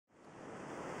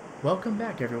Welcome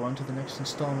back, everyone, to the next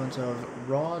installment of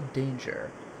Raw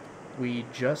Danger. We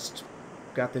just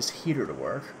got this heater to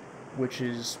work, which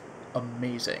is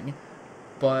amazing,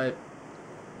 but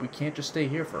we can't just stay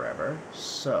here forever,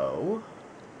 so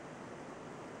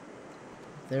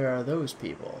there are those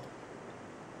people.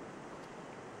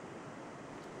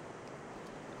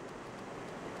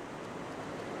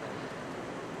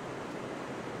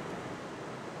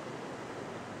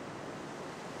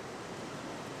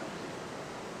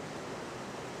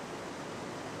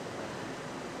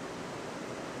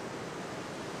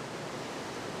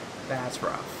 That's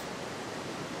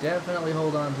rough. Definitely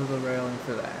hold on to the railing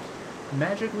for that.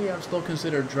 Magically, I'm still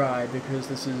considered dry because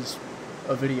this is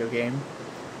a video game.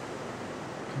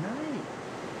 Can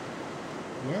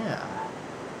I? Yeah.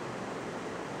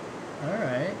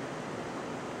 Alright.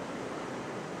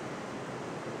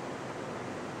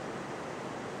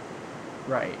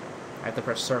 Right. I have to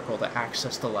press circle to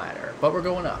access the ladder. But we're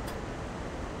going up.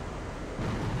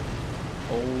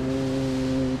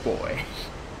 Oh boy.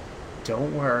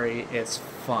 Don't worry, it's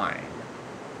fine.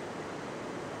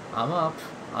 I'm up.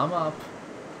 I'm up.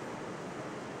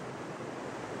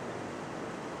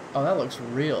 Oh, that looks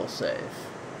real safe.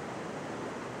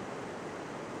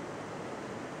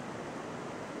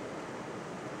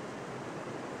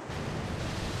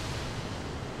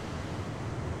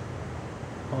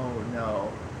 Oh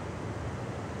no.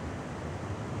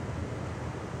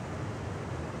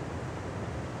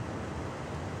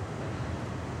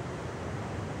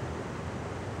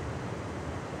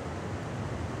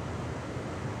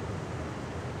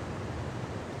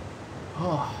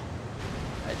 Oh,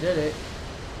 I did it.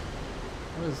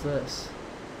 What is this?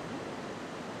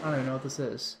 I don't even know what this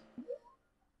is.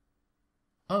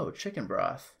 Oh, chicken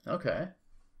broth. Okay.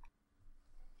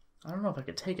 I don't know if I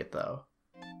could take it, though.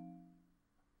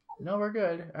 No, we're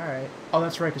good. Alright. Oh,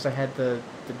 that's right, because I had the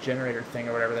generator thing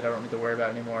or whatever that I don't need to worry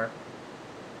about anymore.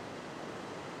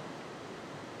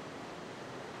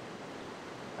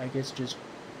 I guess just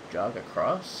jog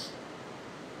across?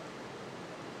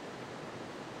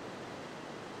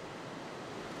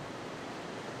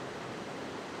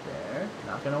 There.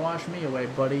 Not gonna wash me away,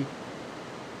 buddy.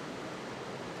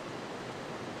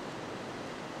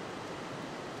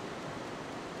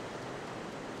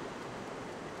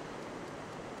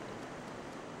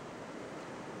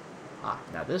 Ah,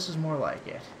 now this is more like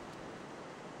it.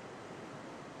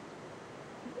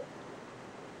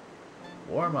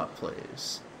 Warm up,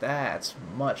 please. That's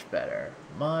much better.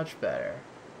 Much better.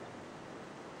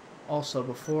 Also,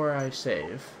 before I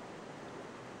save,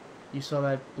 you saw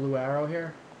that blue arrow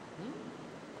here?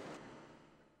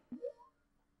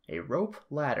 A rope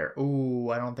ladder. Ooh,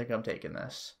 I don't think I'm taking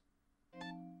this.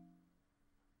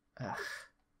 Ugh.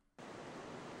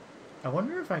 I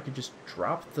wonder if I could just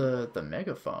drop the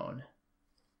megaphone.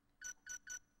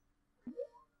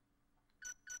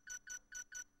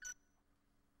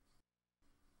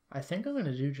 I think I'm going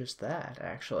to do just that,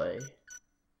 actually.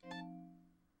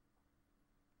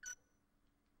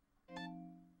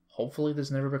 Hopefully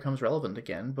this never becomes relevant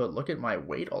again, but look at my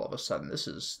weight all of a sudden. This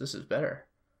is better.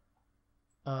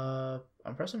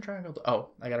 I'm pressing triangle to... Oh,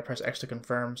 I gotta press X to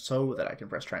confirm so that I can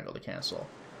press triangle to cancel.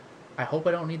 I hope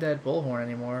I don't need that bullhorn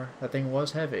anymore. That thing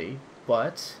was heavy,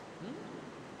 but...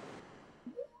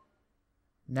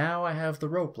 now I have the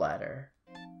rope ladder.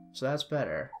 So that's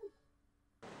better.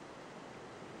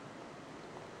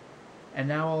 And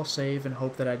now I'll save and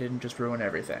hope that I didn't just ruin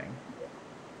everything.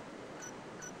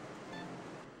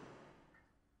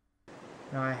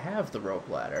 Now I have the rope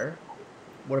ladder.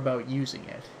 What about using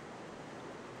it?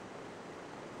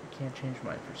 I can't change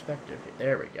my perspective.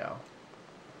 There we go.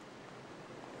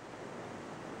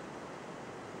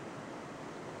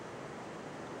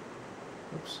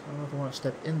 Oops, I don't know if I want to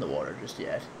step in the water just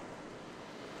yet.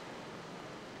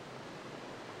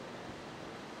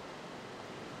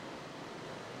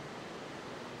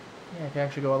 Yeah, I can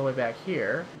actually go all the way back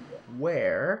here,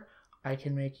 where I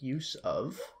can make use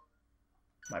of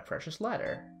my precious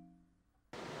ladder.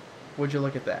 Would you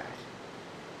look at that?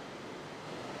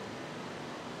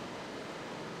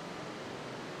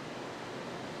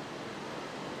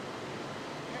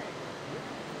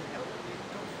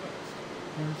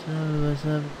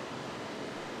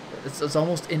 It's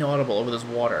almost inaudible over this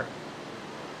water.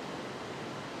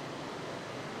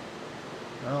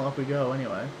 Well, up we go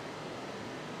anyway.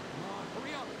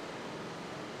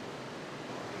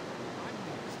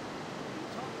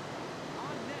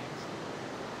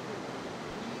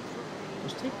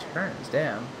 Just take turns,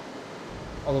 damn.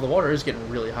 Although the water is getting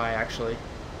really high, actually.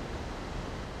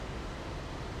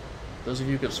 Those of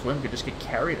you who could swim could just get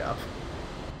carried up.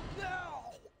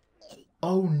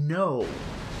 Oh no!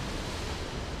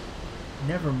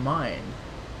 Never mind.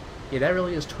 Yeah, that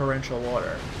really is torrential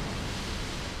water.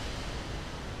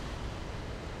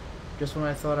 Just when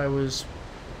I thought I was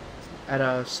at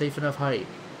a safe enough height.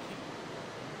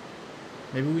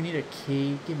 Maybe we need a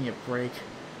key. Give me a break.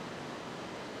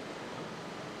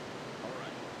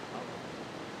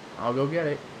 I'll go get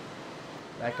it.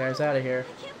 That guy's out of here.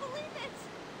 I can't believe it!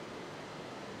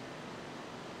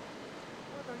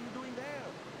 What are you doing there?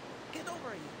 Get over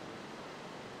here!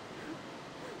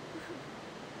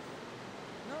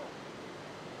 No.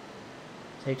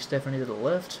 Take Stephanie to the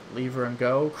lift, leave her and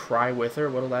go, cry with her,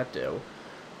 what'll that do?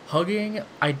 Hugging,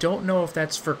 I don't know if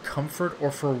that's for comfort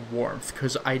or for warmth,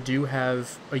 because I do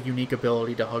have a unique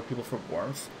ability to hug people for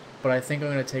warmth, but I think I'm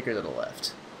going to take her to the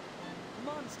lift.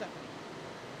 Come on, Stephanie.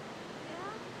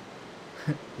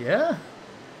 Yeah?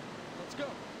 Let's go.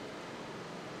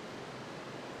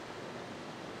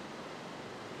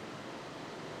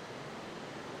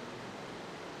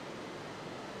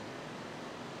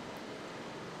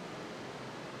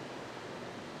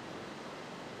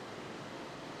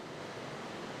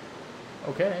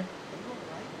 Okay. Are you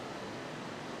alright?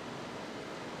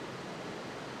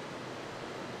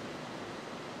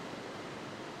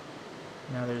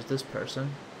 Now there's this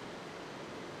person.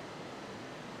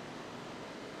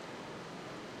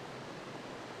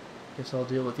 Guess I'll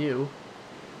deal with you.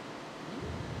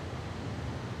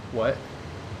 What?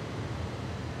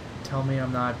 Tell me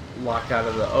I'm not locked out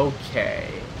of the... Okay.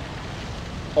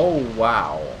 Oh,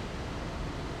 wow.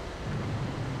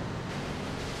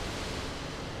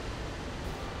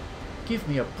 Give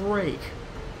me a break.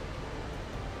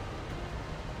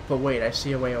 But wait, I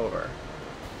see a way over.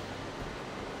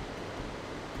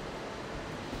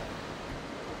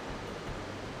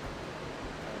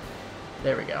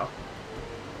 There we go.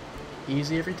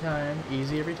 Easy every time,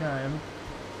 easy every time.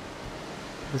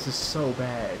 This is so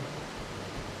bad.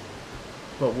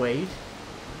 But wait,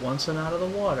 once I'm out of the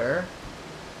water...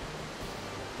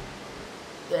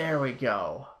 There we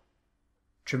go.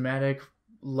 Dramatic,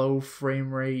 low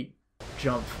frame rate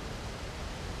jump.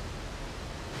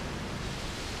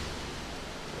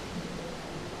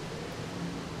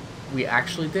 We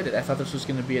actually did it. I thought this was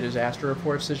going to be a disaster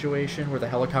report situation where the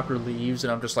helicopter leaves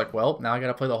and I'm just like, well, now I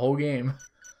gotta play the whole game.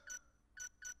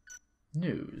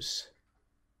 News.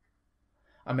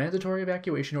 A mandatory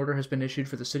evacuation order has been issued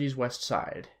for the city's west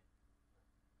side.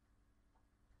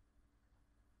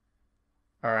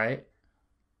 Alright.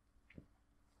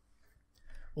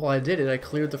 Well, I did it. I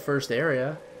cleared the first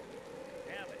area.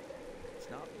 Damn it. It's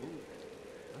not moving.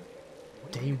 Huh?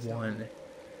 Day 1. Well,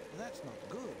 that's not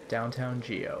good. Downtown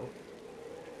Geo.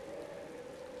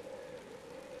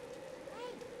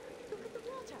 Hey, look at the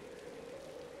water.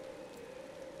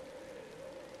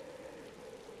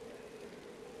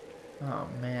 Oh,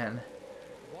 man.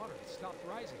 The water has stopped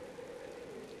rising.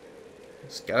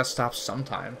 It's gotta stop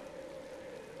sometime.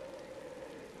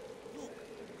 Look,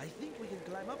 I think we can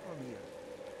climb up from here.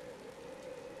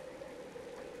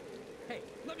 Hey,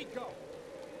 let me go.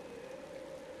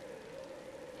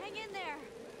 Hang in there.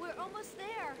 We're almost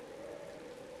there.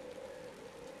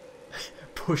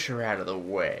 Push her out of the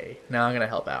way. Now I'm gonna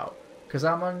help out. Because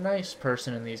I'm a nice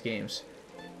person in these games.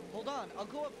 Hold on, I'll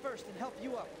go up first and help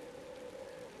you up.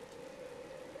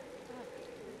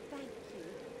 Thank you.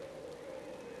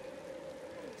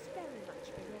 Thanks very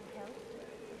much for your help.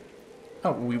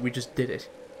 Oh, we just did it.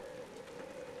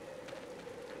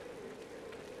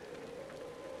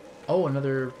 Oh,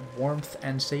 another warmth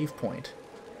and save point.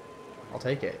 I'll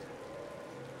take it.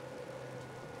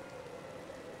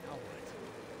 Now what?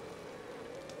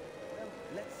 Well,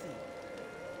 let's see.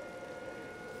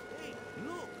 Hey,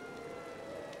 look!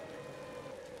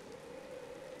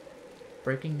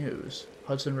 Breaking news.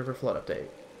 Hudson River flood update.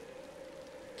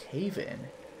 Cave-in.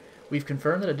 We've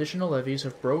confirmed that additional levees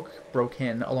have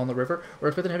broken along the river. We're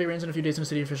expecting heavy rains in a few days and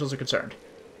city officials are concerned.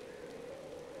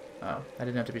 Oh, I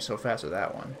didn't have to be so fast with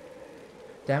that one.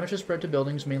 Damage has spread to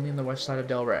buildings mainly on the west side of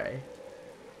Del Rey.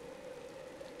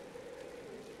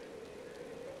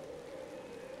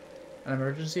 An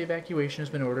emergency evacuation has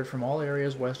been ordered from all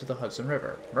areas west of the Hudson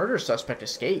River. Murder suspect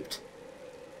escaped.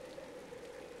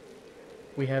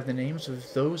 We have the names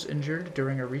of those injured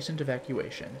during a recent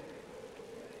evacuation.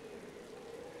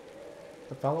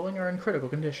 The following are in critical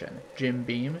condition. Jim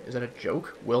Beam, is that a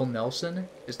joke? Will Nelson,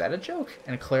 is that a joke?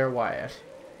 And Claire Wyatt.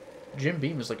 Jim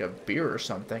Beam is like a beer or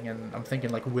something, and I'm thinking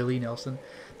like Willie Nelson.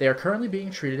 They are currently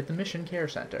being treated at the Mission Care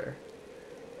Center.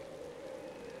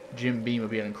 Jim Beam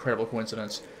would be an incredible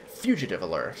coincidence. Fugitive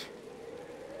alert.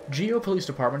 Geo Police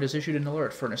Department has issued an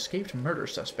alert for an escaped murder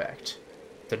suspect.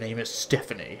 The name is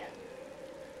Stephanie.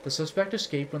 The suspect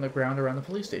escaped when the ground around the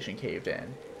police station caved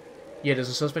in. Yeah, does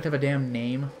the suspect have a damn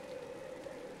name?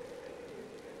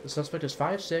 The suspect is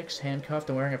 5'6", handcuffed,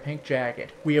 and wearing a pink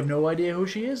jacket. We have no idea who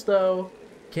she is, though.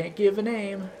 Can't give a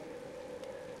name.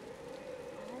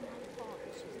 All my fault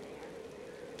that she's there.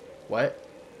 What?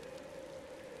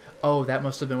 Oh, that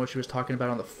must have been what she was talking about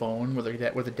on the phone, where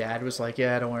the dad was like,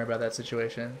 yeah, don't worry about that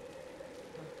situation.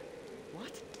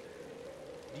 What?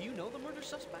 Do you know the murder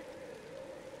suspect?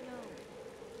 No.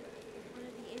 One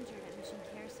of the injured at Mission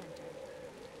Care Center.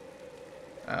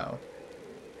 Oh.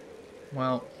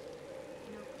 Well...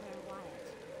 You know Claire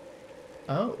Wyatt.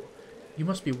 Oh. You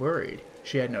must be worried.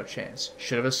 She had no chance.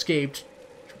 Should have escaped.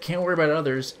 Can't worry about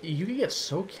others. You can get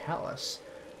so callous.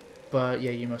 But,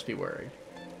 yeah, you must be worried.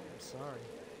 I'm sorry.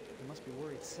 You must be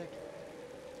worried sick.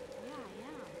 Yeah, I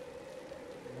am.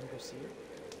 You wanna go see her?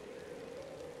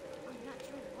 I'm not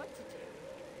sure what to do.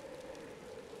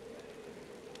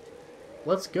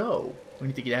 Let's go. We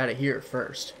need to get out of here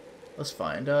first. Let's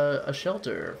find a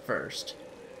shelter first.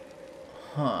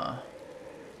 Huh.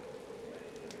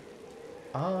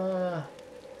 Huh.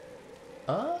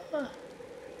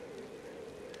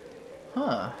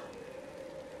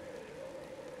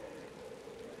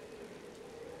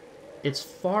 It's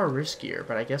far riskier,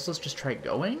 but I guess let's just try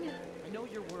going? I know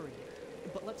you're worried,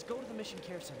 but let's go to the Mission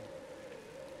Care Center.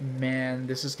 Man,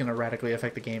 this is gonna radically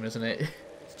affect the game, isn't it?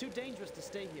 It's too dangerous to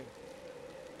stay here.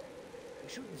 We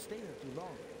shouldn't stay here too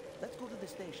long. Let's go to the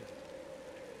station.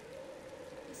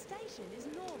 The station is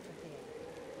north of here.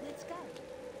 Let's go.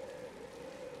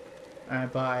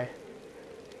 Alright, bye.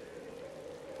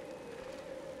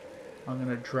 I'm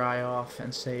gonna dry off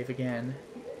and save again.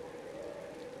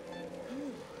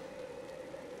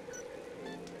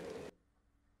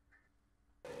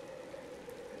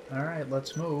 Alright,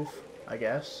 let's move, I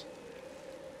guess.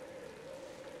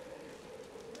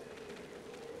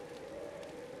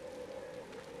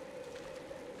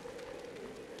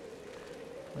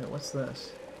 Wait, what's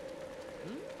this?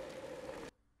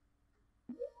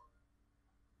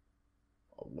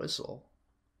 A whistle.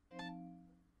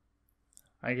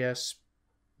 I guess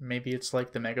maybe it's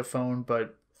like the megaphone,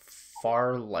 but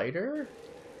far lighter?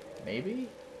 Maybe?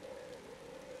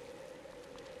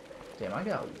 Damn, I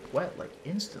got wet, like,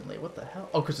 instantly. What the hell?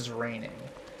 Oh, because it's raining.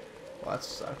 Well, that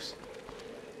sucks.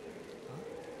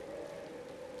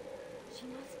 She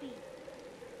must be.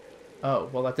 Oh,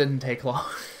 well, that didn't take long.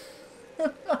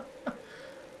 You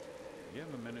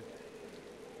have a minute.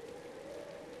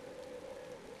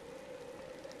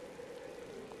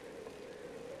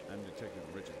 I'm Detective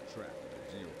Richard Trapp of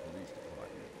the Geo Police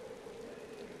Department.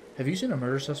 Have you seen a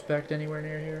murder suspect anywhere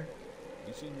near here?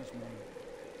 You seen this woman?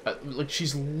 Like,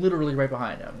 she's literally right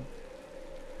behind him.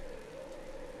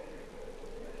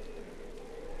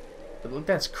 But look,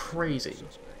 that's crazy.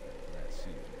 Suspect last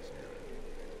seen in this area.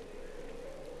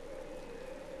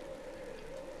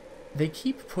 They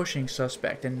keep pushing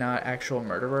suspect and not actual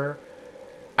murderer.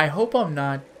 I hope I'm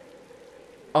not...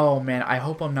 Oh man, I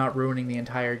hope I'm not ruining the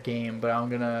entire game, but I'm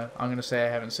gonna say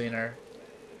I haven't seen her.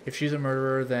 If she's a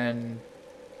murderer, then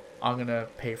I'm gonna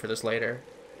pay for this later.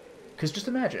 Cause just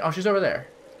imagine, oh, she's over there.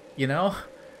 You know?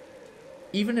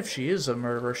 Even if she is a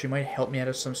murderer, she might help me out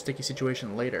of some sticky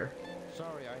situation later.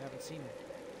 Sorry, I haven't seen her.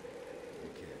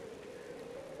 Okay.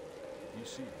 If you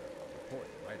see her, report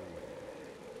it right away.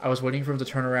 I was waiting for him to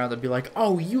turn around and be like,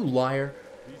 oh, you liar.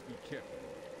 Please be careful.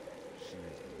 She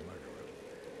is the murderer.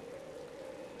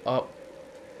 Oh,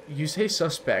 you say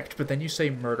suspect, but then you say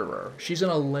murderer. She's an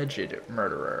alleged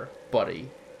murderer,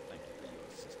 buddy. Thank you for your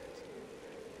assistance.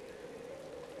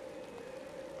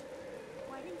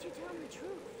 Why didn't you tell him the truth?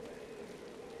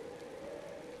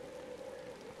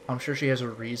 I'm sure she has her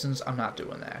reasons. I'm not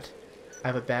doing that. I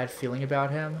have a bad feeling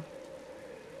about him.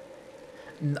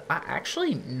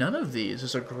 Actually, none of these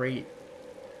is a great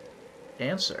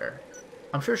answer.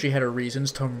 I'm sure she had her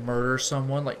reasons to murder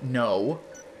someone. Like, no.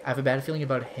 I have a bad feeling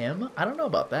about him? I don't know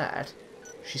about that.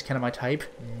 She's kind of my type?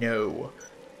 No.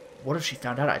 What if she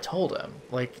found out I told him?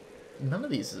 Like, none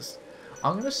of these is...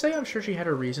 I'm going to say I'm sure she had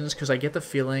her reasons, because I get the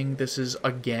feeling this is,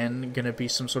 again, going to be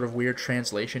some sort of weird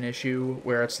translation issue,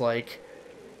 where it's like...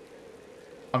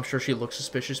 I'm sure she looks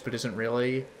suspicious, but isn't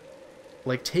really.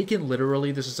 Like, taken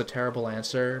literally, this is a terrible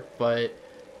answer, but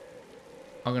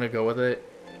I'm going to go with it.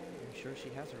 I'm sure she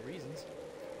has her reasons.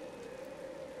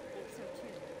 I think so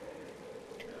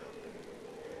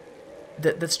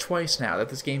too. That's twice now that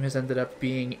this game has ended up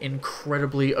being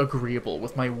incredibly agreeable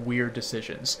with my weird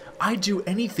decisions. I'd do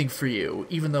anything for you,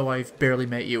 even though I've barely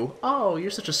met you. Oh,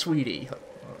 you're such a sweetie.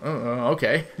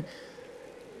 Okay.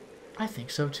 I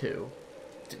think so too.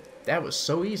 That was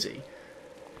so easy.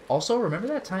 Also, remember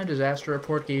that time Disaster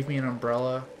Report gave me an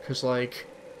umbrella? Because, like,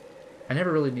 I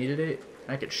never really needed it.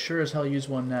 I could sure as hell use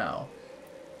one now.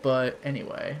 But,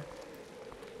 anyway.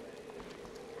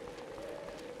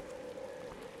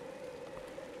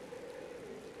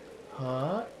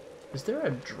 Is there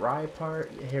a dry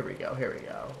part? Here we go, here we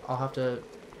go. I'll have to...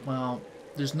 Well,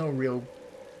 there's no real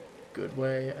good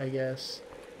way, I guess.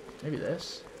 Maybe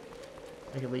this?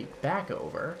 I can leap back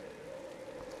over.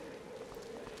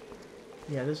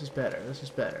 Yeah, this is better, this is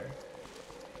better.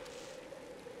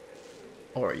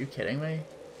 Oh, are you kidding me?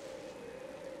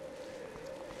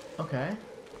 Okay.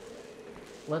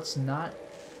 Let's not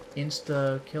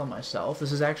insta-kill myself.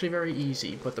 This is actually very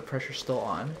easy, but the pressure's still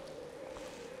on.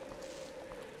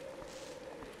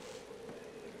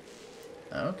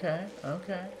 Okay,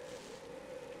 okay.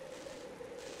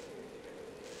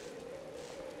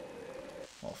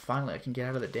 Well, finally I can get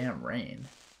out of the damn rain.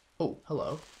 Oh,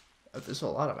 hello. There's a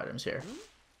lot of items here.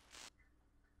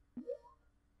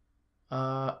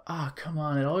 Come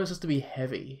on. It always has to be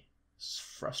heavy. It's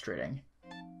frustrating.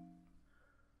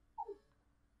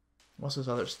 What's this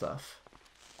other stuff?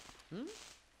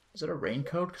 Is it a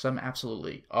raincoat? Because I'm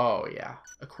absolutely... Oh, yeah.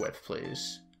 Equip,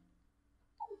 please.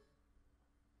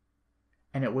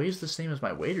 And it weighs the same as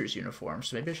my waiter's uniform,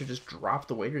 so maybe I should just drop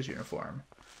the waiter's uniform.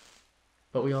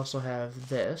 But we also have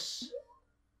this.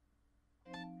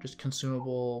 Just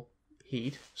consumable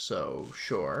heat, so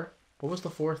sure. What was the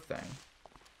fourth thing?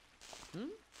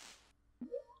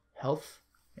 Health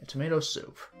and tomato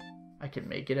soup. I can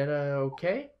make it at a...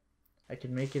 Okay. I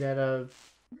can make it at a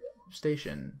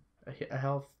station. A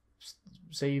health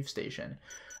save station.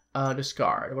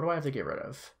 Discard. What do I have to get rid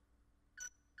of?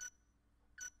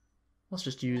 Let's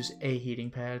just use a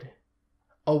heating pad.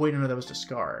 Oh, wait, no, that was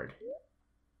discard.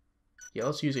 Yeah,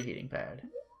 let's use a heating pad.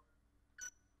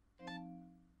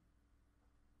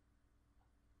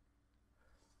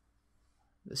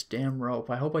 This damn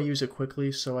rope. I hope I use it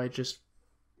quickly so I just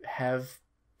have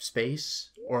space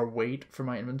or weight for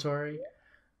my inventory.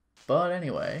 But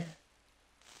anyway.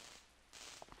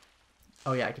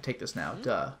 Oh yeah, I can take this now.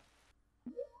 Duh.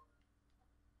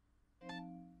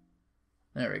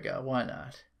 There we go. Why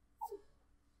not?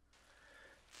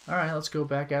 Alright, let's go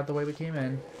back out the way we came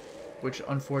in. Which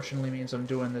unfortunately means I'm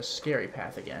doing this scary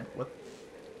path again. What?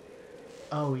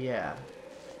 Oh yeah.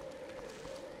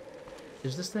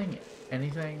 Is this thing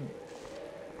anything?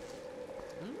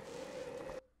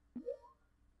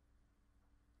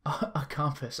 A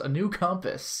compass. A new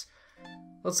compass.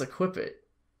 Let's equip it.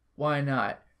 Why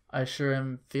not? I sure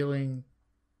am feeling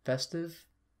festive,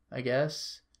 I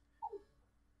guess.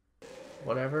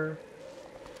 Whatever.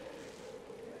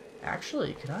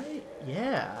 Actually, can I?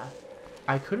 Yeah.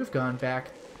 I could have gone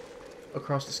back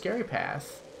across the scary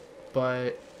path,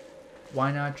 but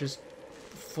why not just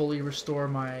fully restore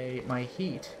my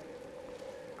heat?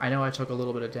 I know I took a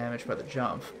little bit of damage by the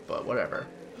jump, but whatever.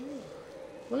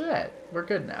 Look at that. We're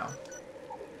good now.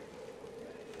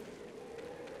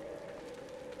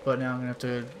 But now I'm going to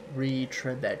have to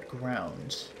retread that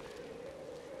ground.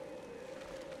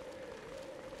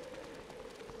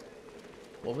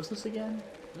 What was this again?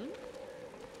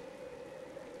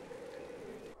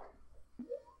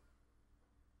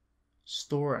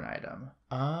 Store an item.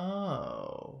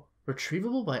 Oh.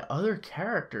 Retrievable by other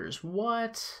characters.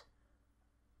 What?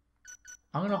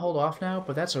 I'm going to hold off now,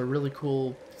 but that's a really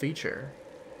cool feature.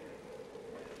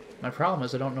 My problem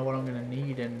is I don't know what I'm going to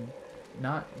need and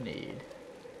not need.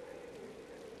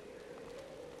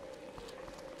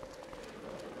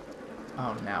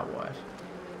 Oh, now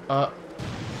what?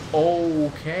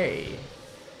 Okay.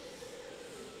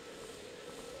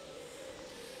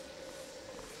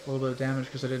 A little bit of damage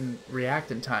because I didn't react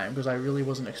in time, because I really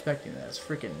wasn't expecting that. It's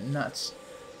freaking nuts.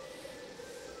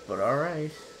 But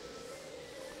alright.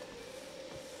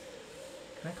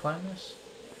 Can I climb this?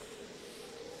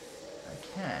 I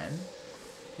can.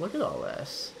 Look at all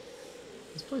this.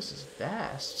 This place is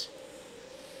vast.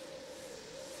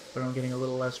 But I'm getting a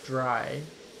little less dry.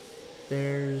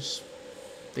 There's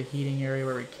the heating area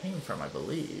where we came from, I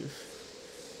believe.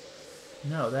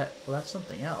 No, well, that's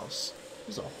something else.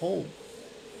 There's a whole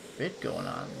bit going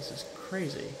on. This is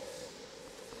crazy.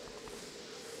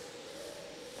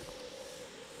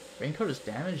 Raincoat is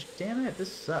damaged? Damn it,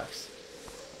 this sucks.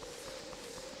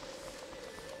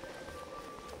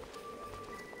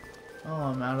 Oh,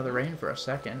 I'm out of the rain for a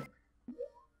second.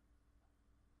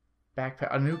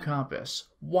 Backpack, a new compass.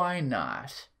 Why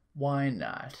not? Why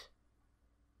not?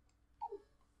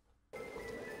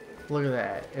 Look at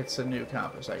that. It's a new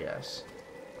compass, I guess.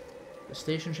 The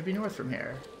station should be north from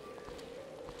here.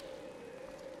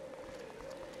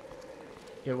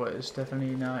 It was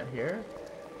Stephanie not here?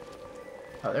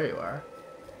 Oh, there you are.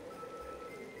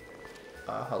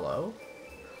 Hello?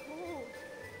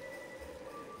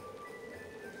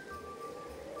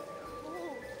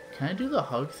 Can I do the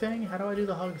hug thing? How do I do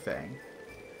the hug thing?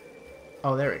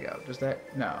 Oh, there we go. Does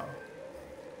that... No.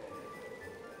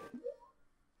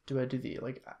 do I do the,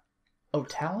 like... Oh,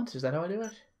 talent? Is that how I do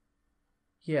it?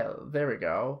 Yeah, there we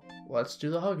go. Let's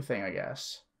do the hug thing, I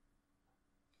guess.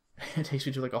 It takes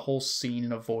me to, like, a whole scene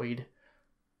in a void.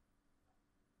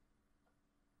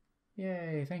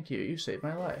 Yay, thank you. You saved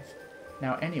my life.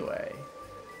 Now, anyway...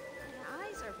 My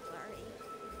eyes are blurry.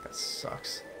 That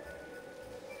sucks.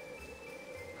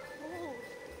 Cold.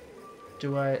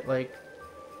 Do I, like...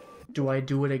 Do I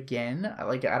do it again?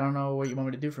 Like, I don't know what you want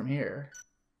me to do from here.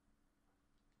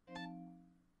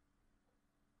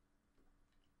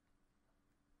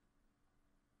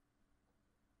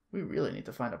 We really need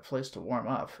to find a place to warm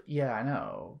up. Yeah, I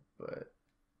know, but...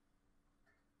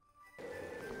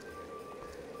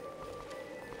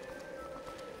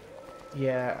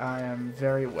 Yeah, I am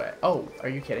very wet. Oh, are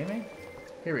you kidding me?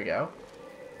 Here we go.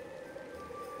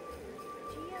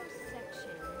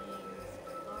 Geosection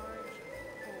means large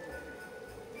hole,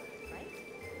 right?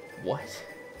 What?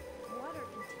 Water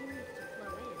continues to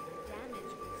flow in, and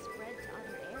damage will spread to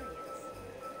other areas.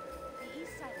 The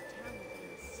east side of town will be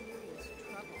in serious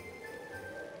trouble.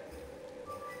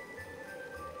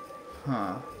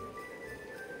 Huh.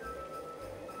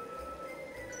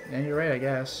 Yeah, you're right, I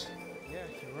guess. Yeah,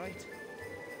 you're right.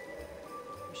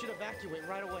 We should evacuate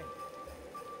right away.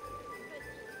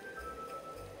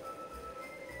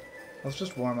 Let's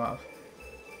just warm up,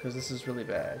 because this is really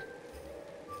bad.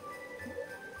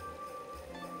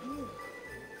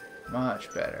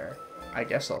 Much better. I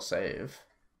guess I'll save.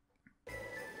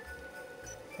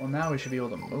 Well, now we should be able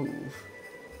to move.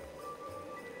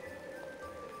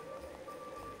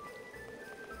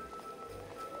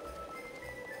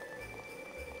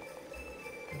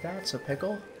 That's a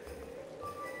pickle.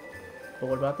 But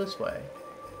what about this way?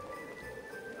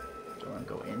 Do I want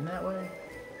to go in that way?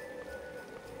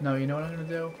 No, you know what I'm going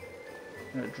to do?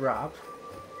 I'm going to drop.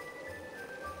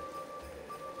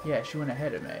 Yeah, she went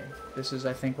ahead of me. This is,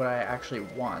 I think, what I actually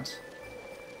want.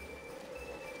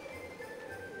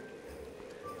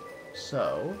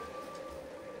 So...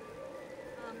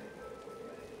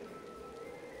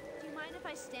 Do you mind if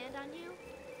I stand on you?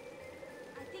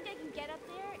 I think I can get up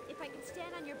there if I can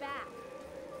stand on your back.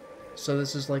 So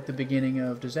this is like the beginning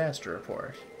of Disaster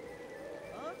Report.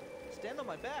 Huh? Stand on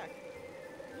my back.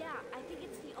 Yeah, I think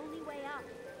it's the only way up.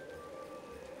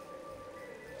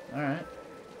 Alright.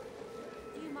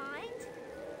 Do you mind?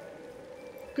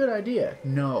 Good idea.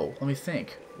 No, let me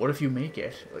think. What if you make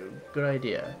it? Good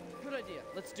idea. Good idea.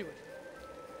 Let's do it.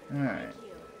 Alright. Thank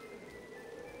you.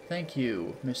 Thank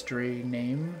you, mystery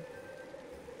name.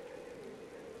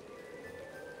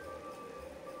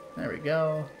 There we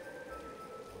go.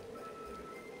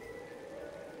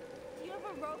 Do you have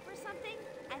a rope or something?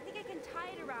 I think I can tie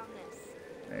it around this.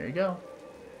 There you go.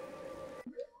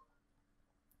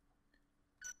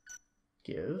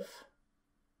 Give.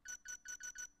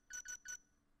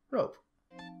 Rope.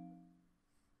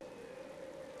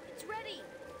 It's ready.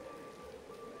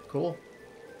 Cool.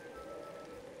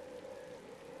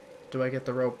 Do I get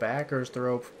the rope back, or is the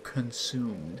rope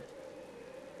consumed?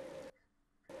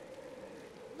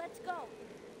 Let's go.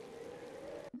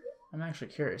 I'm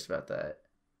actually curious about that.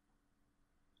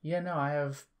 Yeah, no, I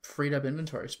have freed up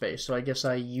inventory space, so I guess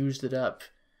I used it up.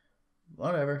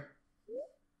 Whatever.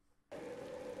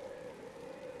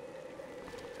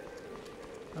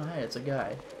 Oh, hey, it's a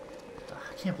guy. Ugh,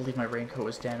 I can't believe my raincoat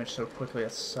was damaged so quickly.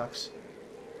 That sucks.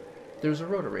 There's a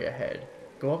rotary ahead.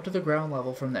 Go up to the ground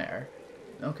level from there.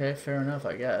 Okay, fair enough,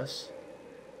 I guess.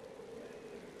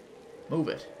 Move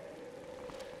it.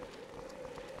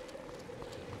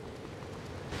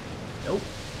 Nope.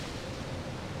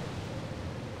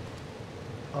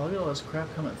 Oh, look at all this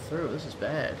crap coming through. This is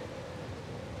bad.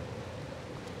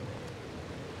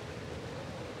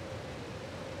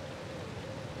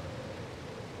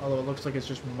 Although it looks like it's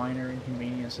just minor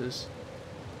inconveniences.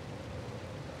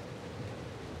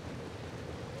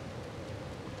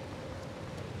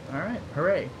 Alright,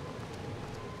 hooray.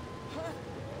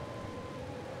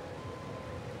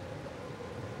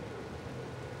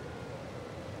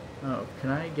 Oh, can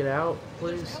I get out,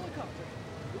 There's a please? helicopter.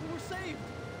 We're saved.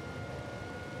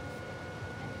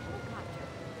 A helicopter.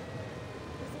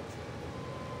 Is it?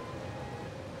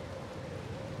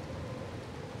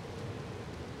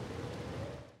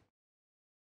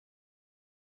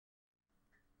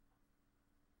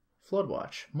 Flood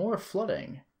watch. More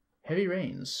flooding. Heavy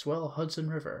rains swell Hudson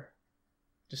River.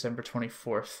 December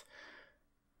 24th.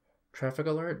 Traffic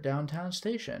alert downtown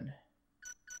station.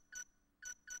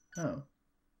 Oh.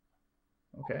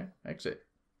 Okay, exit.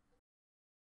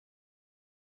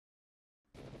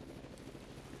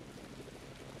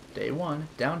 Day 1,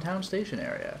 downtown station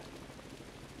area.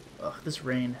 Ugh, this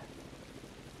rain.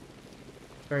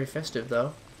 Very festive,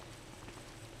 though.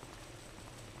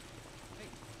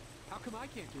 come I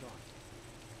can't get on?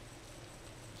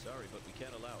 Sorry, but we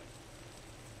can't allow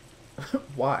it.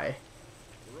 Why?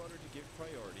 We're ordered to give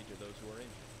priority to those who are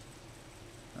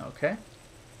injured. Okay.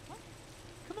 What?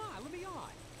 Come on, let me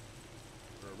on.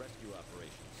 For a rescue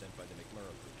operation sent by the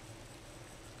McMurrow Group.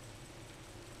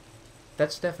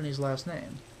 That's Stephanie's last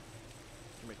name.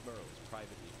 Mr. McMurrow is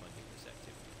privately funding this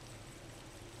activity.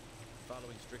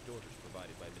 Following strict orders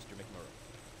provided by Mr. McMurrow.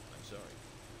 I'm sorry.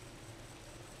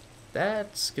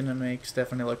 That's gonna make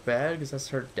Stephanie look bad, because that's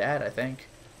her dad, I think.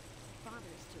 Father's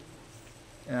doing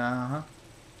this. Uh-huh.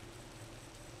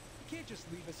 You can't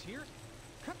just leave us here.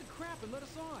 Cut the crap and let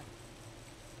us on.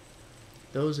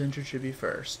 Those injured should be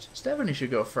first. Stephanie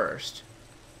should go first.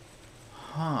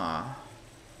 Huh.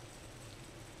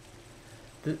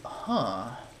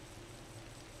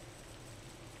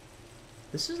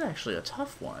 This is actually a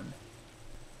tough one.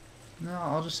 No,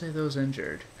 I'll just say those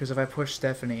injured. Because if I push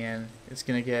Stephanie in, it's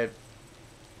going to get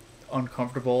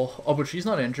uncomfortable. Oh, but she's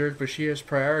not injured, but she has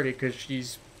priority because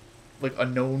she's, like, a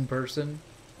known person.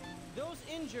 Those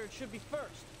injured should be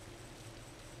first.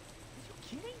 Are you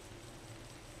kidding?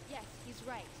 Yes, he's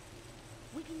right.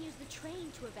 We can use the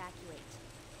train to evacuate.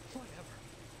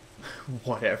 Whatever.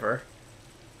 Whatever.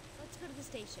 Let's go to the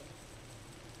station.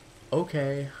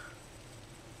 Okay.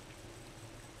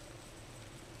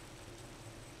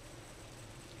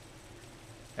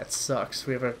 That sucks.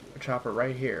 We have a chopper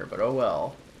right here, but oh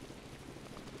well.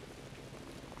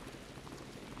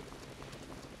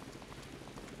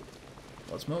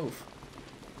 Let's move.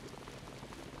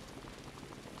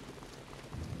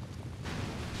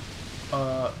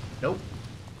 Nope.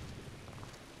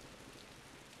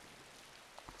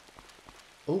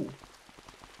 Oh,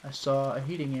 I saw a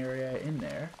heating area in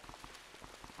there.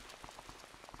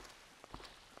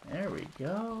 There we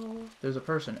go. There's a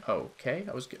person. Okay,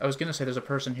 I was gonna say there's a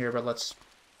person here, but let's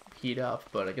heat up.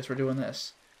 But I guess we're doing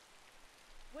this.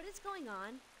 What is going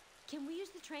on? Can we use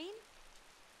the train?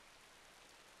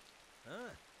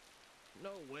 Huh?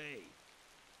 No way.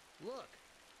 Look.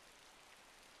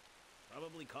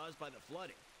 Probably caused by the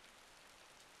flooding.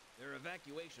 There are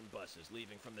evacuation buses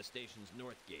leaving from the station's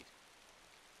north gate.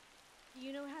 Do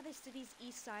you know how the city's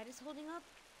east side is holding up?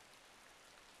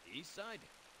 The east side?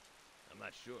 I'm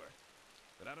not sure.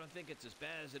 But I don't think it's as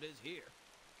bad as it is here.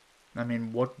 I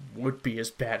mean, what would be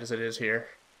as bad as it is here?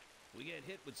 We get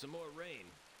hit with some more rain.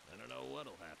 I don't know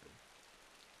what'll happen.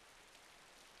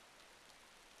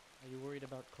 Are you worried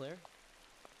about Claire?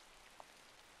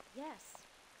 Yes,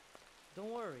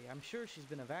 Don't worry, I'm sure she's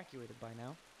been evacuated by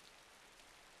now.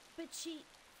 but she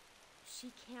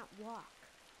can't walk.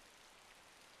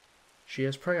 She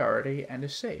has priority and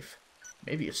is safe.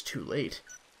 Maybe it's too late.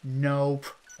 Nope.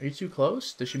 Are you too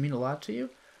close? Does she mean a lot to you?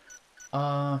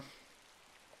 Huh.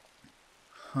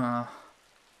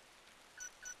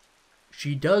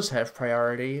 She does have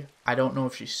priority. I don't know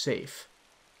if she's safe.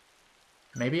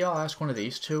 Maybe I'll ask one of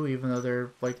these two, even though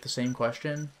they're, like, the same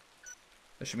question.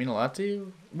 Does she mean a lot to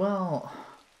you? Well...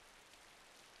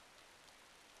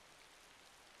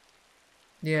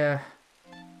 yeah.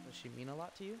 Does she mean a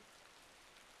lot to you?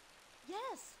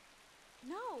 Yes.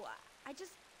 No, I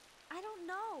don't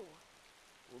know.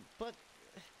 But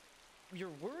you're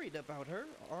worried about her,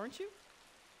 aren't you?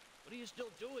 What are you still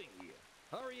doing here?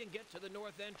 Hurry and get to the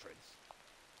north entrance.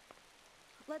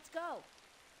 Let's go.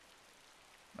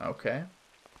 Okay.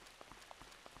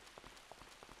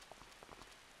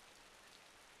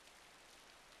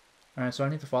 Alright, so I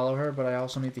need to follow her, but I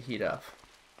also need to heat up.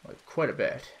 Like, quite a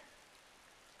bit.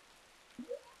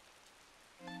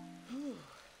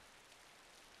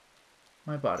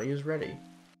 My body is ready.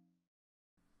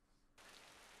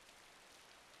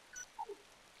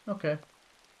 Okay.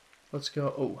 Let's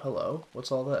go. Oh, hello.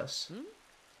 What's all this?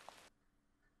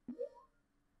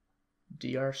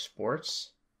 DR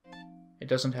Sports? It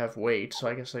doesn't have weight, so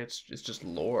I guess it's just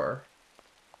lore.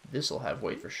 This'll have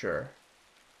weight for sure.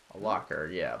 A locker,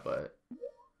 yeah, but...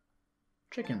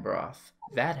 chicken broth.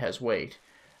 That has weight.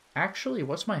 Actually,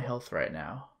 what's my health right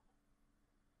now?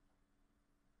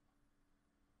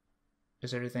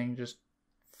 Is everything just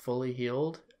fully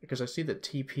healed? Because I see the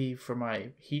TP for my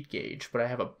heat gauge, but I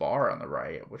have a bar on the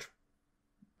right, which...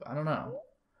 I don't know.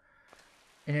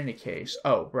 In any case...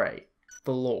 oh, right.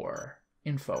 The lore.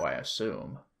 Info, I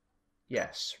assume.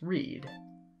 Yes, read.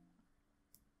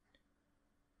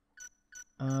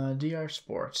 DR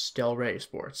Sports. Del Rey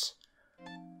Sports.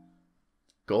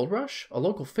 Gold Rush? A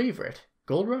local favorite.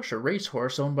 Gold Rush, a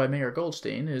racehorse owned by Mayor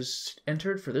Goldstein, is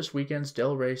entered for this weekend's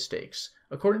Del Rey Stakes.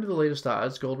 According to the latest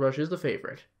odds, Gold Rush is the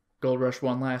favorite. Gold Rush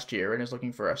won last year and is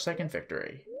looking for a second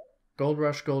victory. Gold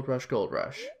Rush, Gold Rush, Gold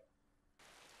Rush.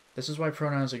 This is why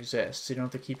pronouns exist, so you don't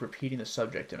have to keep repeating the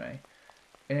subject to me.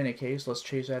 In any case, let's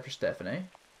chase after Stephanie.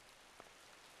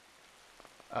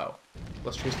 Oh.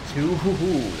 Let's chase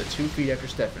the 2 feet after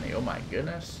Stephanie. Oh my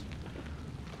goodness.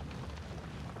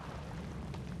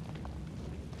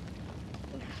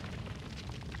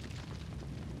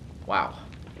 Wow.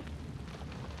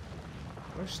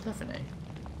 Where's Stephanie?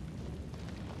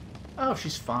 Oh,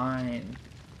 she's fine.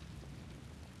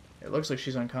 It looks like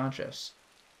she's unconscious.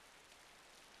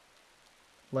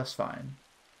 Less fine.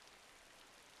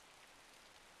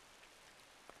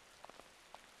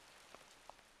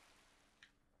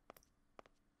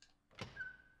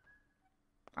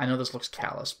 I know this looks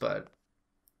callous, but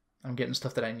I'm getting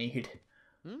stuff that I need.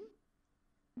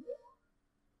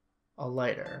 A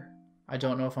lighter. I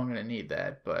don't know if I'm going to need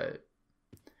that, but...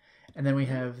 And then we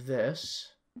have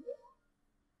this.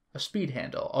 A speed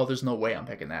handle. Oh, there's no way I'm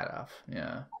picking that up.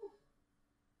 Yeah.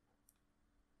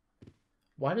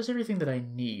 Why does everything that I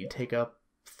need take up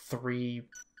 3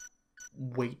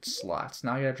 weight slots?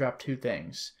 Now I gotta drop 2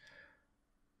 things.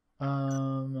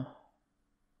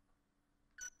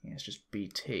 Yeah, it's just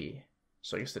BT.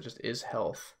 So I guess that just is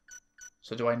health.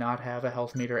 So do I not have a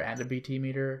health meter and a BT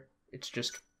meter? It's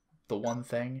just the one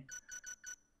thing?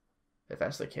 If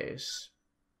that's the case.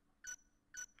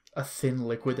 A thin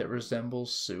liquid that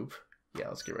resembles soup. Yeah,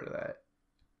 let's get rid of that.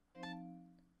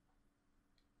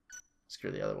 Let's get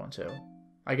rid of the other one too.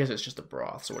 I guess it's just a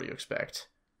broth, so what do you expect?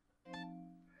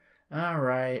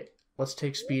 Alright, let's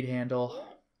take speed handle.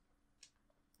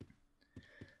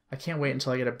 I can't wait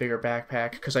until I get a bigger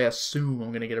backpack, because I assume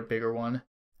I'm going to get a bigger one.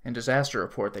 In Disaster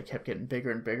Report, they kept getting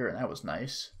bigger and bigger, and that was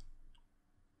nice.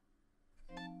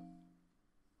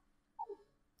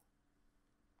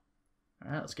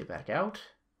 Alright, let's get back out.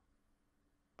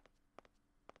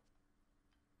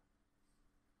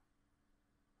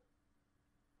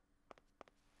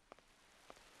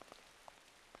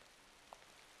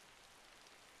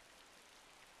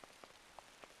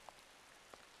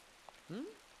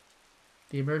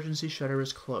 The emergency shutter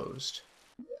is closed.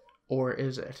 Or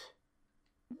is it?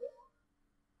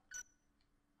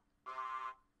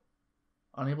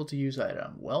 Unable to use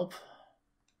item. Welp.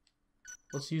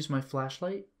 Let's use my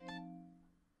flashlight.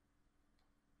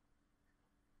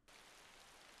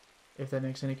 If that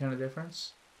makes any kind of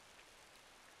difference.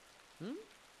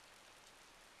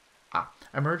 Ah,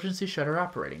 emergency shutter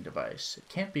operating device. It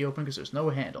can't be opened because there's no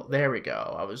handle. There we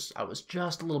go. I was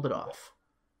just a little bit off.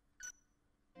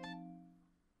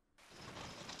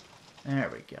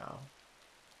 There we go.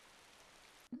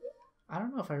 I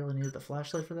don't know if I really needed the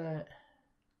flashlight for that.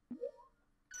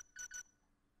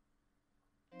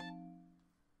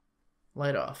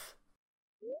 Light off.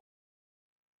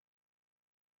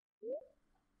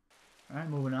 Alright,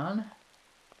 moving on.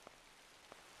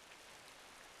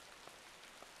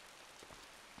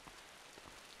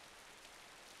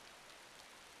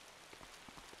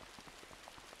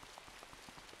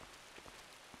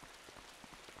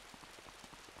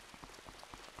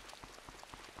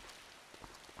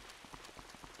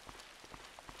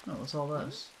 Oh, what's all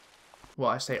this? Well,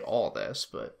 I say all this,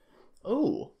 but...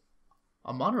 Oh!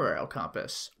 A monorail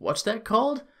compass. What's that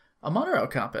called? A monorail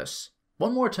compass.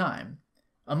 One more time.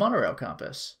 A monorail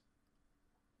compass.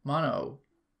 Mono.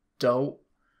 Do.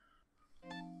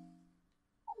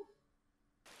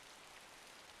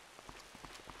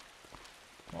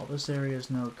 Well, this area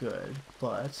is no good,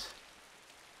 but...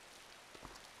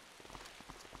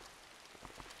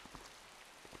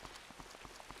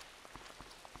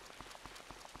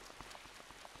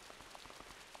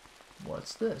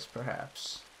 What's this,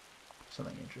 perhaps?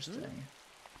 Something interesting.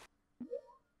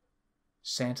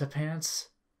 Santa pants?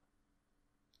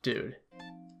 Dude.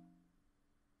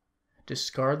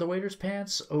 Discard the waiter's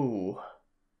pants? Oh.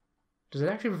 Does it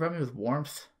actually provide me with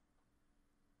warmth?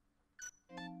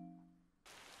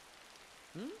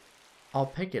 I'll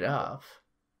pick it up,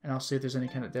 and I'll see if there's any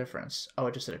kind of difference. Oh,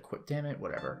 I just did a quick... Damn it,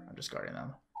 whatever. I'm discarding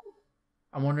them.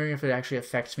 I'm wondering if it actually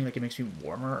affects me, like it makes me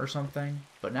warmer or something.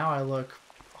 But now I look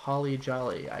holly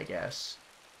jolly, I guess.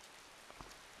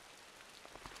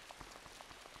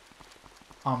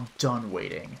 I'm done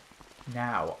waiting.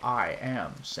 Now I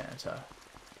am Santa.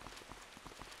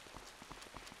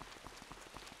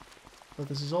 But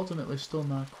this is ultimately still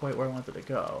not quite where I wanted to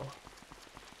go.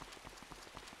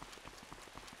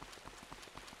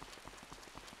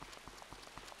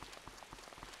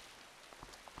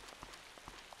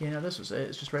 Yeah, no, this was it.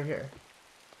 It's just right here.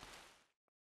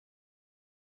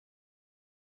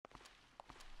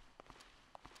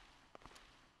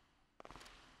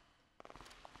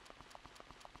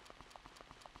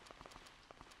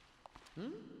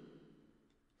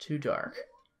 Too dark.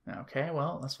 Okay,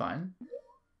 well, that's fine.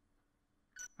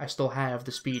 I still have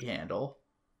the speed handle.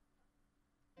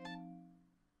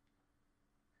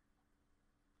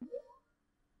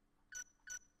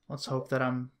 Let's hope that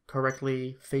I'm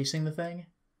correctly facing the thing.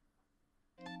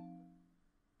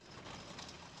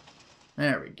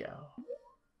 There we go.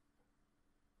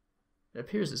 It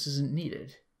appears this isn't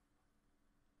needed.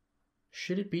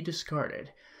 Should it be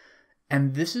discarded?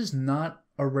 And this is not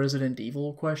a Resident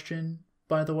Evil question,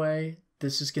 by the way.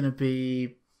 This is going to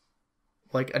be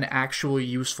like an actual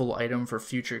useful item for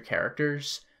future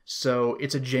characters. So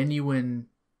it's a genuine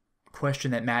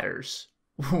question that matters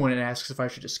when it asks if I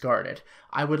should discard it.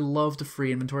 I would love to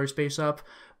free inventory space up,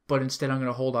 but instead I'm going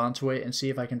to hold on to it and see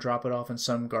if I can drop it off in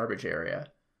some garbage area.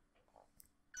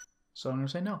 So I'm going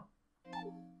to say no.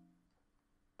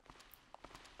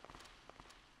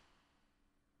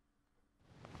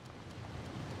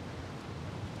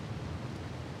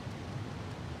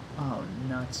 Oh,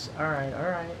 nuts. Alright,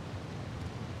 alright.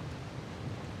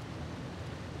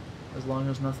 As long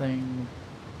as nothing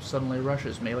suddenly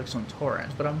rushes me like some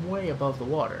torrent, but I'm way above the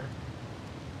water.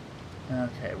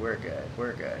 Okay, we're good,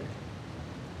 we're good.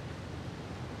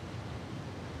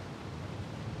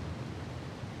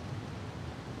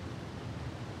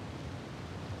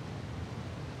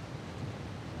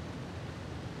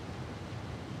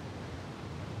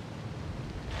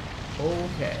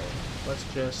 Okay,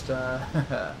 let's just,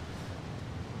 oh,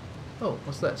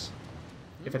 what's this?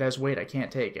 If it has weight, I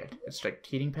can't take it. It's like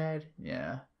heating pad?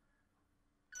 Yeah.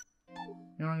 You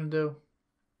know what I'm gonna do?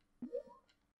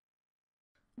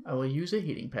 I will use a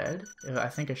heating pad. I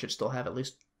think I should still have at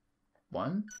least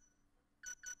one.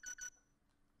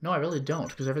 No, I really don't,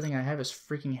 because everything I have is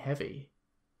freaking heavy.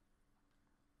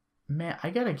 Man,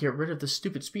 I gotta get rid of the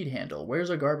stupid speed handle.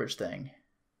 Where's a garbage thing?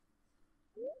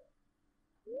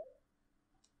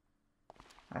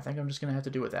 I think I'm just gonna have to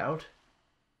do without.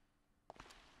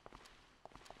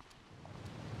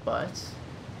 But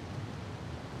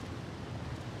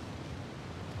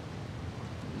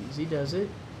easy does it.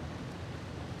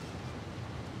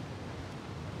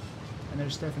 And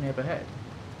there's Stephanie up ahead.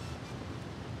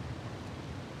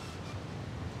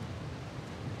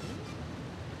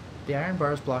 The iron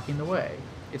bar is blocking the way.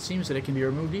 It seems that it can be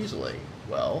removed easily.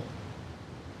 Well,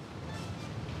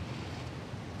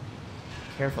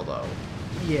 careful though.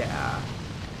 Yeah.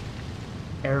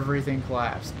 Everything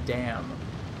collapsed. Damn.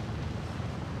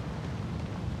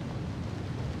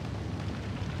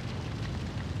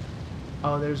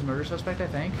 Oh, there's a murder suspect, I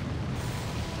think.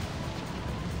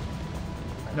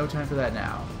 No time for that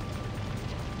now.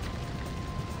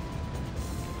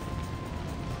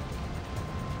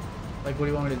 Like, what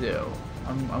do you want me to do?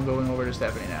 I'm going over to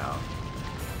Stephanie now.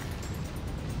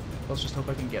 Let's just hope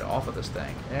I can get off of this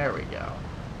thing. There we go.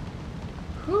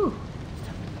 Whew.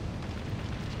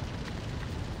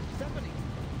 Stephanie!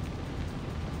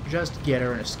 Just get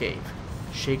her and escape.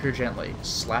 Shake her gently.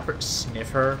 Slap her. Sniff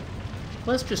her.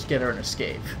 Let's just get her and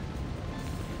escape.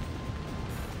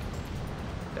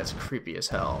 That's creepy as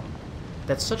hell.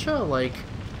 That's such a, like,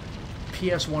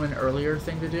 PS1 and earlier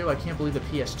thing to do. I can't believe the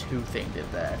PS2 thing did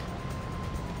that.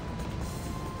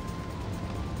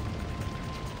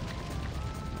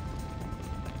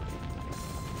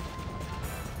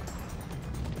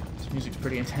 This music's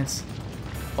pretty intense.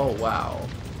 Oh, wow.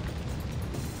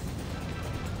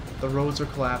 The roads are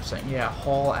collapsing. Yeah,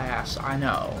 haul ass. I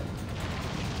know.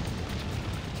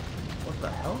 What the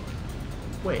hell?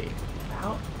 Wait,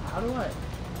 how do I...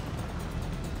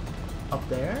 Up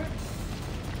there?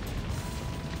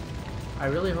 I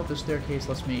really hope the staircase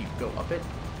lets me go up it.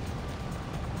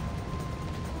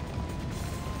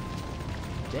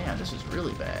 Damn, this is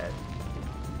really bad.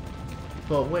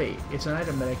 But wait, it's an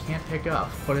item that I can't pick up,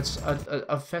 but it's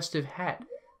a festive hat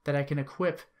that I can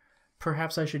equip.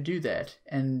 Perhaps I should do that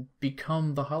and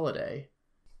become the holiday.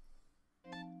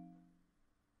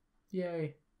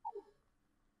 Yay.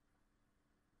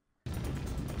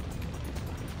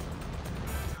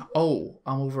 Oh,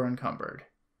 I'm over encumbered.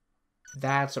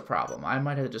 That's a problem. I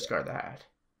might have to discard the hat.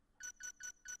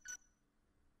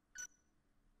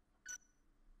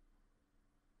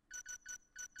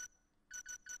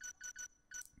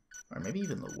 Or maybe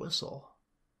even the whistle.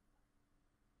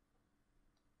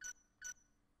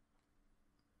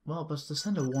 Well, but to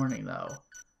send a warning, though,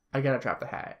 I gotta drop the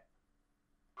hat.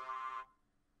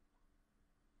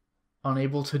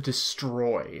 Unable to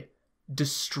destroy.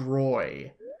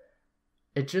 Destroy.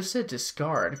 It just said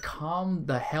discard. Calm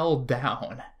the hell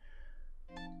down.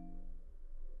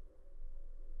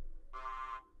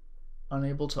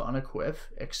 Unable to unequip.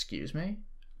 Excuse me?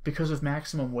 Because of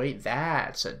maximum weight?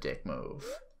 That's a dick move.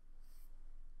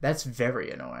 That's very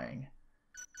annoying.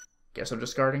 Guess I'm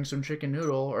discarding some chicken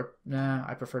noodle, or... Nah,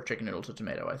 I prefer chicken noodle to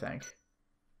tomato, I think.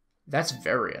 That's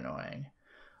very annoying.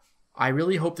 I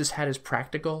really hope this hat is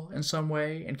practical in some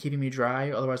way and keeping me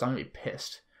dry, otherwise I'm gonna be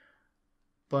pissed.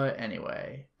 But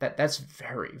anyway, that's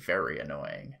very, very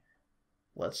annoying.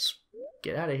 Let's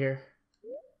get out of here.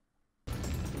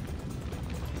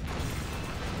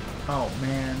 Oh,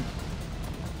 man.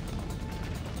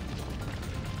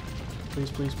 Please,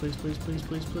 please, please, please, please,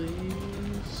 please,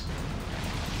 please.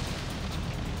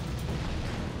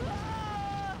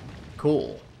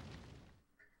 Cool.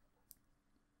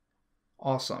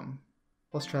 Awesome.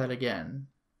 Let's try that again.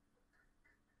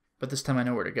 But this time I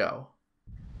know where to go.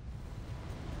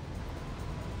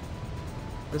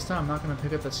 This time I'm not going to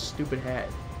pick up that stupid head.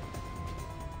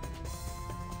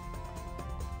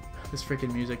 This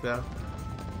freaking music, though.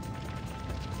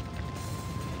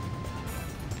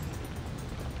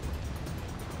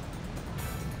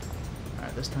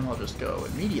 Alright, this time I'll just go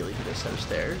immediately to this set of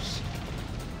stairs.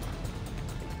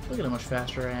 Look at how much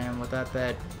faster I am without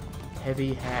that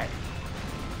heavy hat.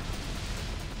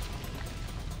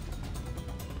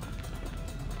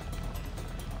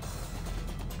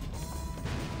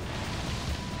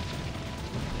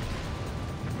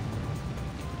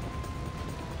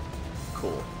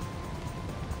 Cool.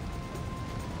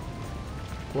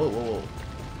 Whoa, whoa, whoa.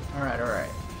 Alright, alright.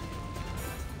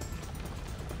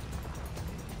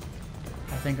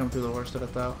 I think I'm through the worst of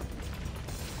it, though.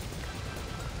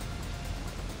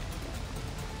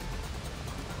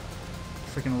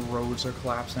 Freaking roads are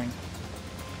collapsing.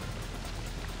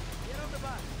 Get on the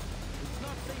bus. It's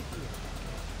not safe here.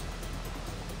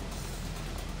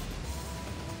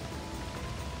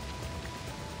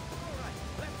 All right,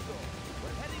 let's go.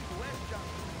 We're heading to West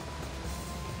Junction.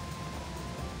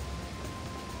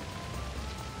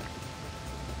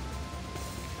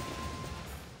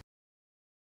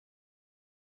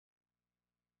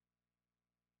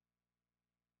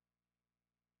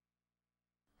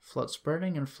 Flood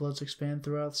spreading and floods expand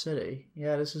throughout the city.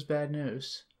 Yeah, this is bad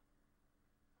news.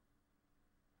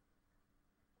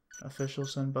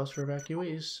 Officials send bus for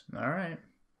evacuees. Alright.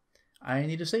 I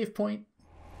need a save point.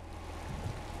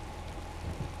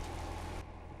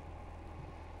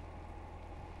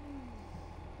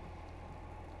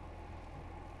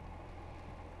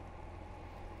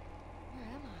 Where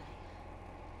am I?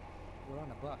 We're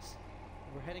on a bus.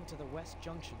 We're heading to the West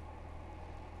Junction.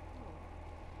 Oh,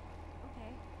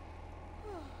 okay.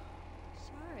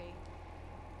 Sorry. I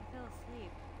fell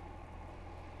asleep.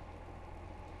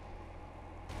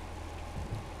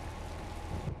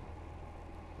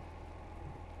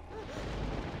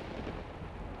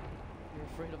 You're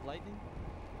afraid of lightning?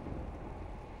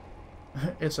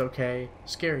 It's okay.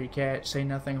 Scary cat, say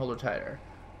nothing, hold her tighter.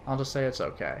 I'll just say it's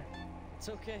okay. It's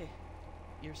okay.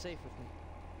 You're safe with me.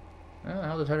 Well, I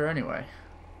held her tighter anyway.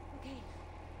 Okay.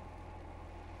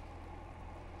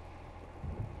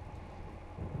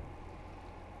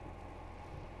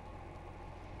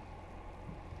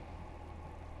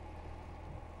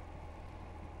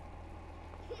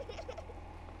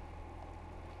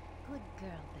 Good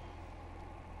girl, Beth.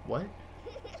 What?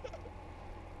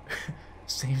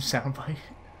 Same soundbite.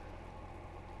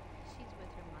 She's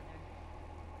with her mother.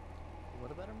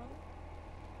 What about her mother?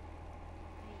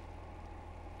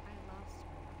 I lost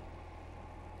my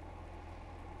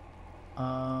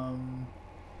mother.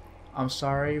 I'm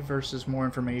sorry versus more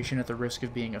information at the risk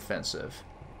of being offensive.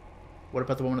 What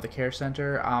about the one at the care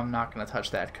center? I'm not going to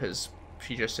touch that because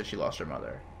she just said she lost her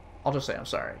mother. I'll just say I'm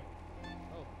sorry.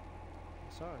 Oh,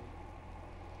 I'm sorry.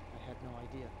 I had no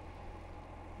idea.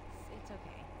 It's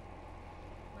okay.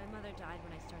 My mother died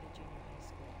when I started junior high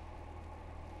school.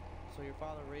 So your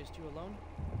father raised you alone?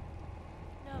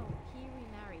 No, he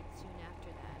remarried soon after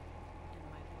that, and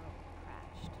my world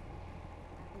crashed. I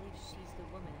believe she's the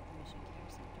woman at the Mission Care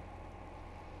Center.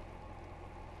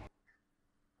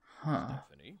 Huh.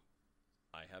 Stephanie,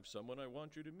 I have someone I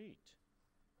want you to meet.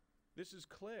 This is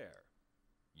Claire,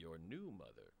 your new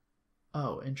mother.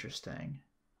 Oh, interesting.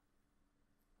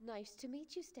 Nice to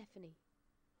meet you, Stephanie.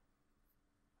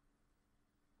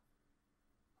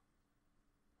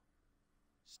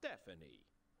 Stephanie,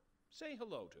 say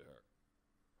hello to her.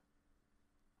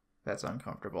 That's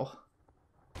uncomfortable.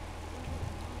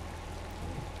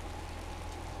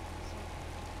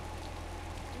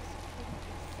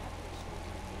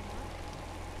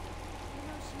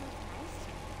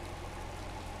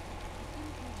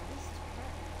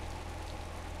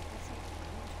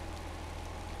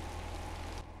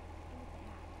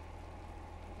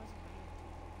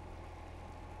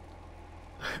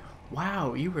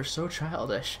 Wow, you were so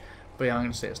childish. But yeah, I'm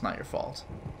going to say it's not your fault.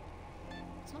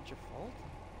 It's not your fault.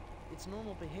 It's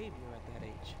normal behavior at that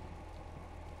age.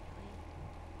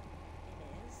 It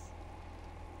is?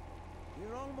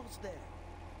 You're almost there.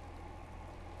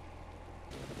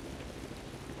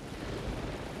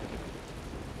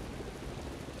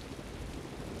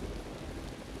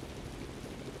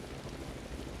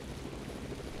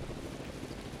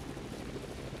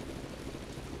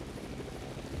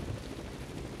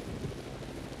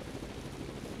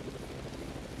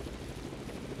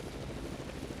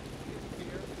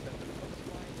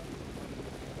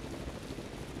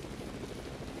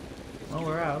 Well,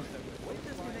 we're out.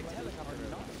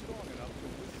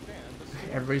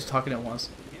 Everybody's talking at once.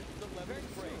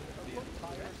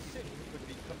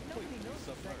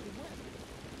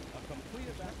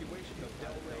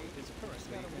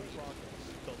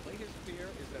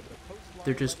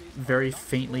 They're just very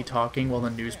faintly talking while the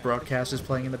news broadcast is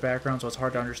playing in the background, so it's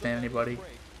hard to understand anybody.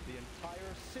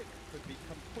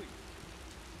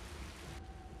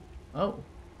 Oh.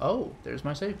 Oh, there's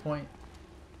my save point.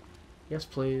 Yes,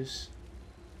 please.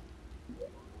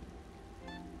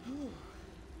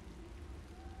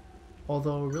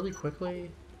 Although, really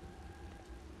quickly...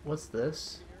 What's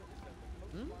this?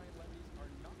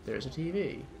 There's a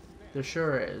TV. There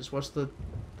sure is. What's the...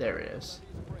 There it is.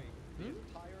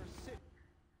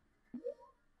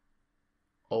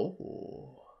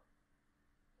 Oh.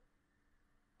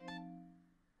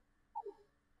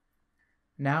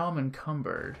 Now I'm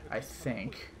encumbered, I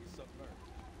think.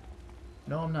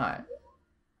 No, I'm not.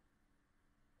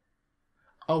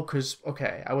 Oh,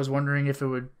 okay, I was wondering if it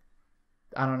would...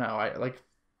 I don't know,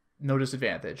 no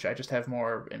disadvantage. I just have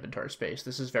more inventory space.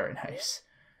 This is very nice.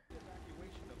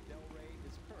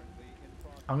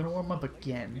 I'm gonna warm up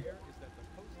again.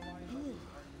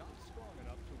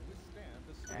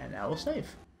 And now we'll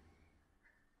save.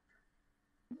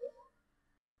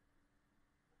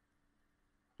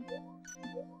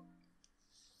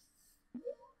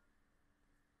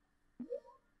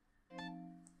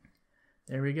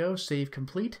 There we go, save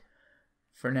complete.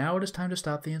 For now, it is time to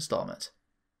stop the installment.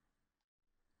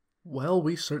 Well,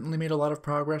 we certainly made a lot of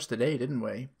progress today, didn't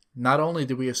we? Not only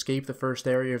did we escape the first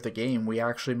area of the game, we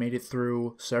actually made it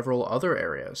through several other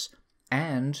areas.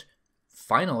 And,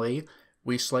 finally,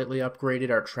 we slightly upgraded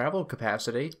our travel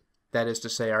capacity, that is to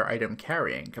say our item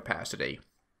carrying capacity.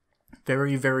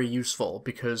 Very, very useful,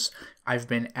 because I've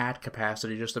been at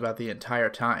capacity just about the entire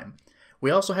time.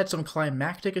 We also had some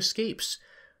climactic escapes.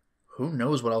 Who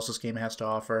knows what else this game has to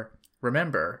offer?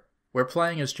 Remember, we're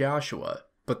playing as Joshua,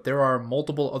 but there are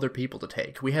multiple other people to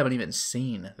take. We haven't even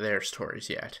seen their stories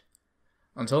yet.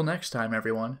 Until next time,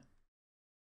 everyone.